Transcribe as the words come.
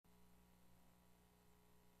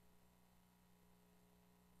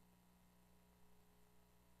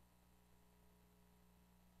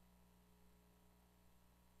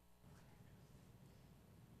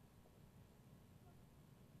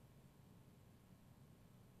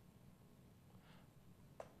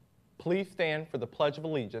Please stand for the Pledge of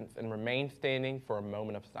Allegiance and remain standing for a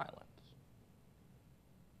moment of silence.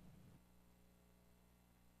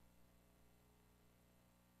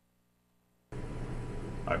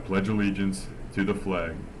 I pledge allegiance to the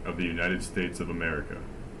flag of the United States of America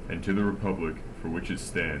and to the republic for which it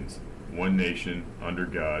stands, one nation, under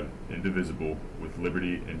God, indivisible, with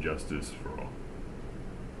liberty and justice for all.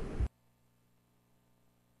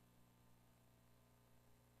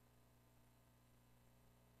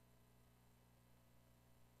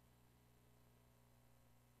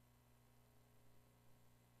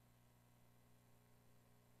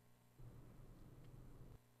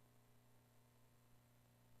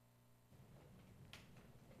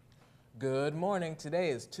 Good morning. Today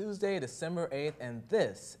is Tuesday, December 8th, and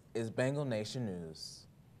this is Bengal Nation News.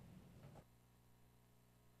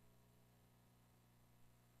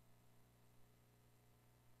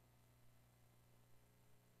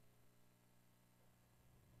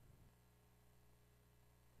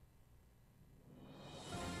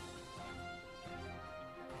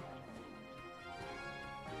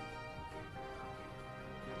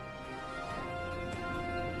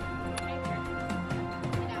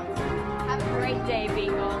 Have a great day,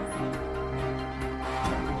 Bengals.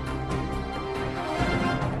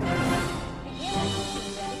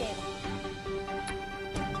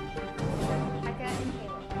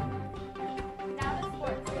 Now the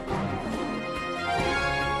sports.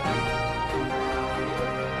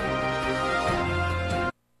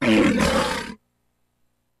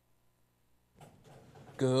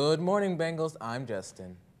 Good morning, Bengals. I'm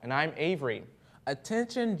Justin. And I'm Avery.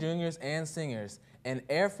 Attention juniors and seniors. An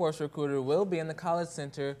Air Force recruiter will be in the College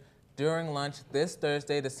Center during lunch this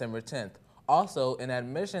Thursday, December 10th. Also, an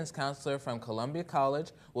admissions counselor from Columbia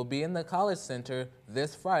College will be in the College Center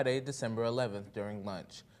this Friday, December 11th during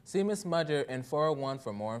lunch. See Ms. Mudger in 401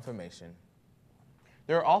 for more information.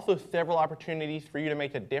 There are also several opportunities for you to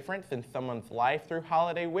make a difference in someone's life through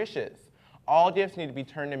holiday wishes. All gifts need to be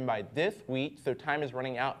turned in by this week, so time is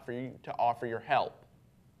running out for you to offer your help.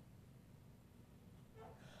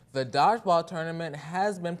 The dodgeball tournament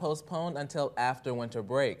has been postponed until after winter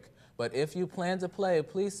break, but if you plan to play,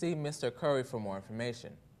 please see Mr. Curry for more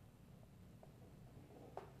information.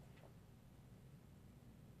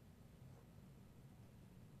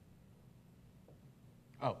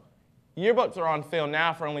 Yearbooks are on sale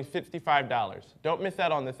now for only $65. Don't miss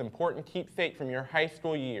out on this important keepsake from your high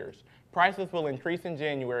school years. Prices will increase in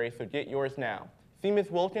January, so get yours now. See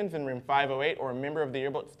Ms. Wilkins in room 508 or a member of the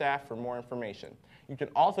yearbook staff for more information. You can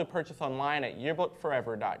also purchase online at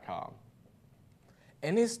yearbookforever.com.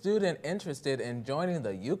 Any student interested in joining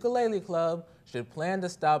the ukulele club should plan to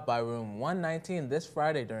stop by room 119 this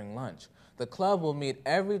Friday during lunch. The club will meet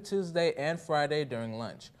every Tuesday and Friday during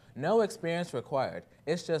lunch. No experience required.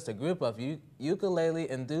 It's just a group of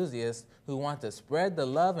ukulele enthusiasts who want to spread the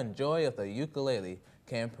love and joy of the ukulele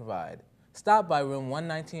can provide. Stop by room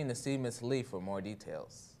 119 to see Ms. Lee for more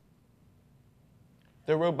details.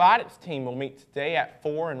 The robotics team will meet today at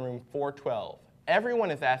 4 in room 412.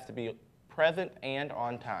 Everyone is asked to be present and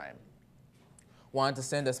on time. Want to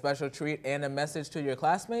send a special treat and a message to your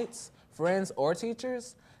classmates, friends, or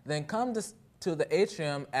teachers? Then come to the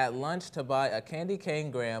atrium at lunch to buy a candy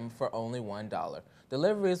cane graham for only $1.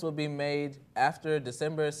 Deliveries will be made after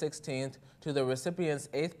December 16th to the recipient's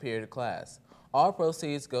 8th period class. All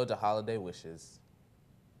proceeds go to holiday wishes.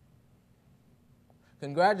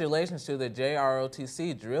 Congratulations to the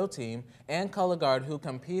JROTC drill team and color guard who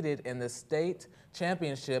competed in the state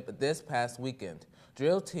championship this past weekend.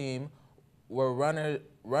 Drill team were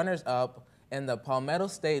runners-up in the Palmetto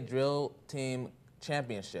State Drill Team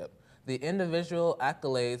Championship. The individual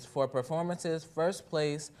accolades for performances: first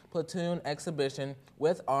place platoon exhibition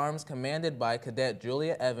with arms commanded by Cadet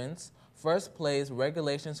Julia Evans, first place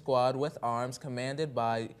regulation squad with arms commanded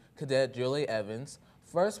by Cadet Julia Evans,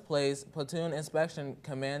 first place platoon inspection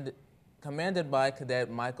commanded by Cadet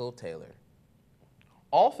Michael Taylor.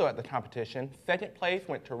 Also at the competition, second place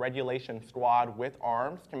went to regulation squad with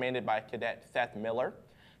arms commanded by Cadet Seth Miller.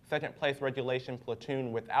 Second place regulation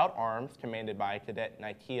platoon without arms commanded by Cadet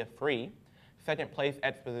Nikea Free. Second place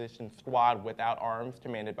exposition squad without arms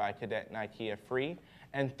commanded by Cadet Nikea Free.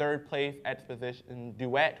 And third place exposition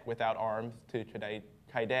duet without arms to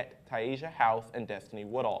Cadet Taisha House and Destiny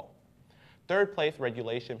Woodall. Third place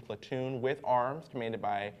regulation platoon with arms commanded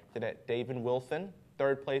by Cadet David Wilson.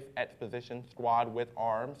 Third place exposition squad with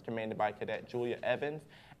arms commanded by Cadet Julia Evans.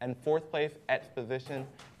 And fourth place exposition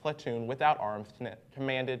platoon without arms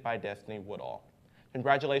commanded by Destiny Woodall.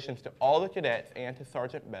 Congratulations to all the cadets and to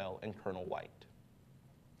Sergeant Bell and Colonel White.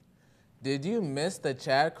 Did you miss the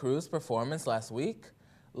Chad Cruz performance last week?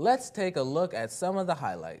 Let's take a look at some of the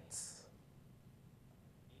highlights.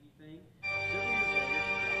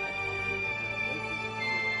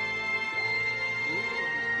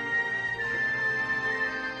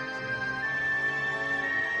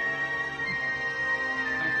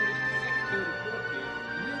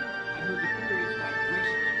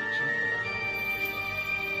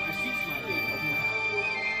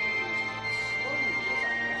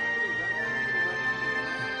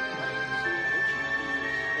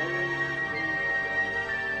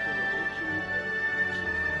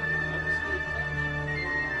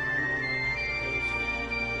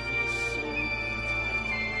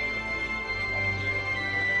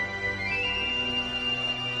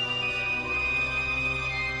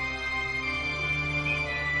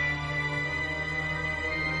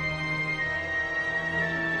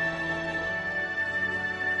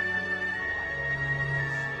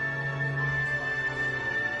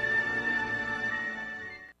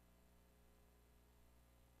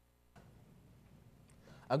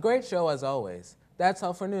 A great show as always. That's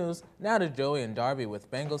all for news. Now to Joey and Darby with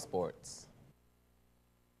Bengal Sports.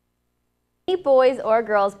 Any boys or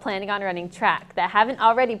girls planning on running track that haven't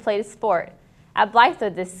already played a sport at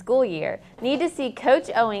Blythewood this school year need to see Coach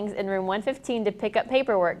Owings in room 115 to pick up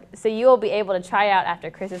paperwork so you will be able to try out after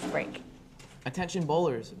Christmas break. Attention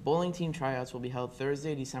bowlers, bowling team tryouts will be held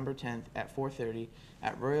Thursday, December 10th at 4:30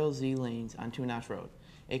 at Royal Z Lanes on Tunas Road.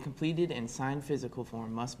 A completed and signed physical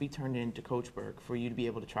form must be turned in to Coach Burke for you to be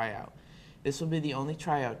able to try out. This will be the only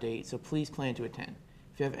tryout date, so please plan to attend.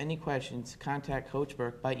 If you have any questions, contact Coach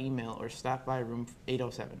Burke by email or stop by room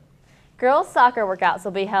 807. Girls soccer workouts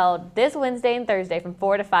will be held this Wednesday and Thursday from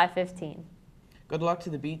 4 to 5:15. Good luck to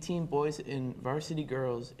the B team boys and varsity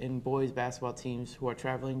girls and boys basketball teams who are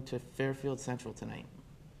traveling to Fairfield Central tonight.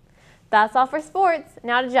 That's all for sports.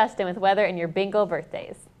 Now to Justin with weather and your bingo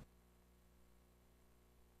birthdays.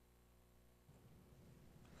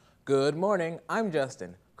 Good morning, I'm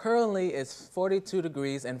Justin. Currently it's 42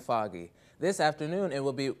 degrees and foggy. This afternoon it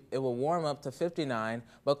will warm up to 59,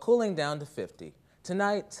 but cooling down to 50.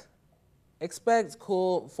 Tonight, expect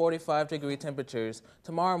cool 45-degree temperatures.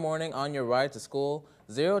 Tomorrow morning on your ride to school,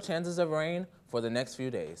 0 chances of rain for the next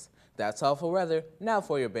few days. That's all for weather. Now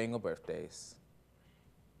for your Bengal birthdays.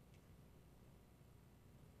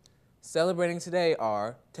 Celebrating today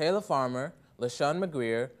are Taylor Farmer, LaShawn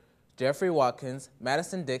McGreer, Jeffrey Watkins,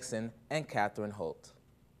 Madison Dixon, and Catherine Holt.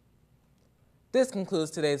 This concludes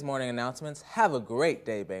today's morning announcements. Have a great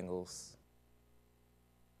day, Bengals.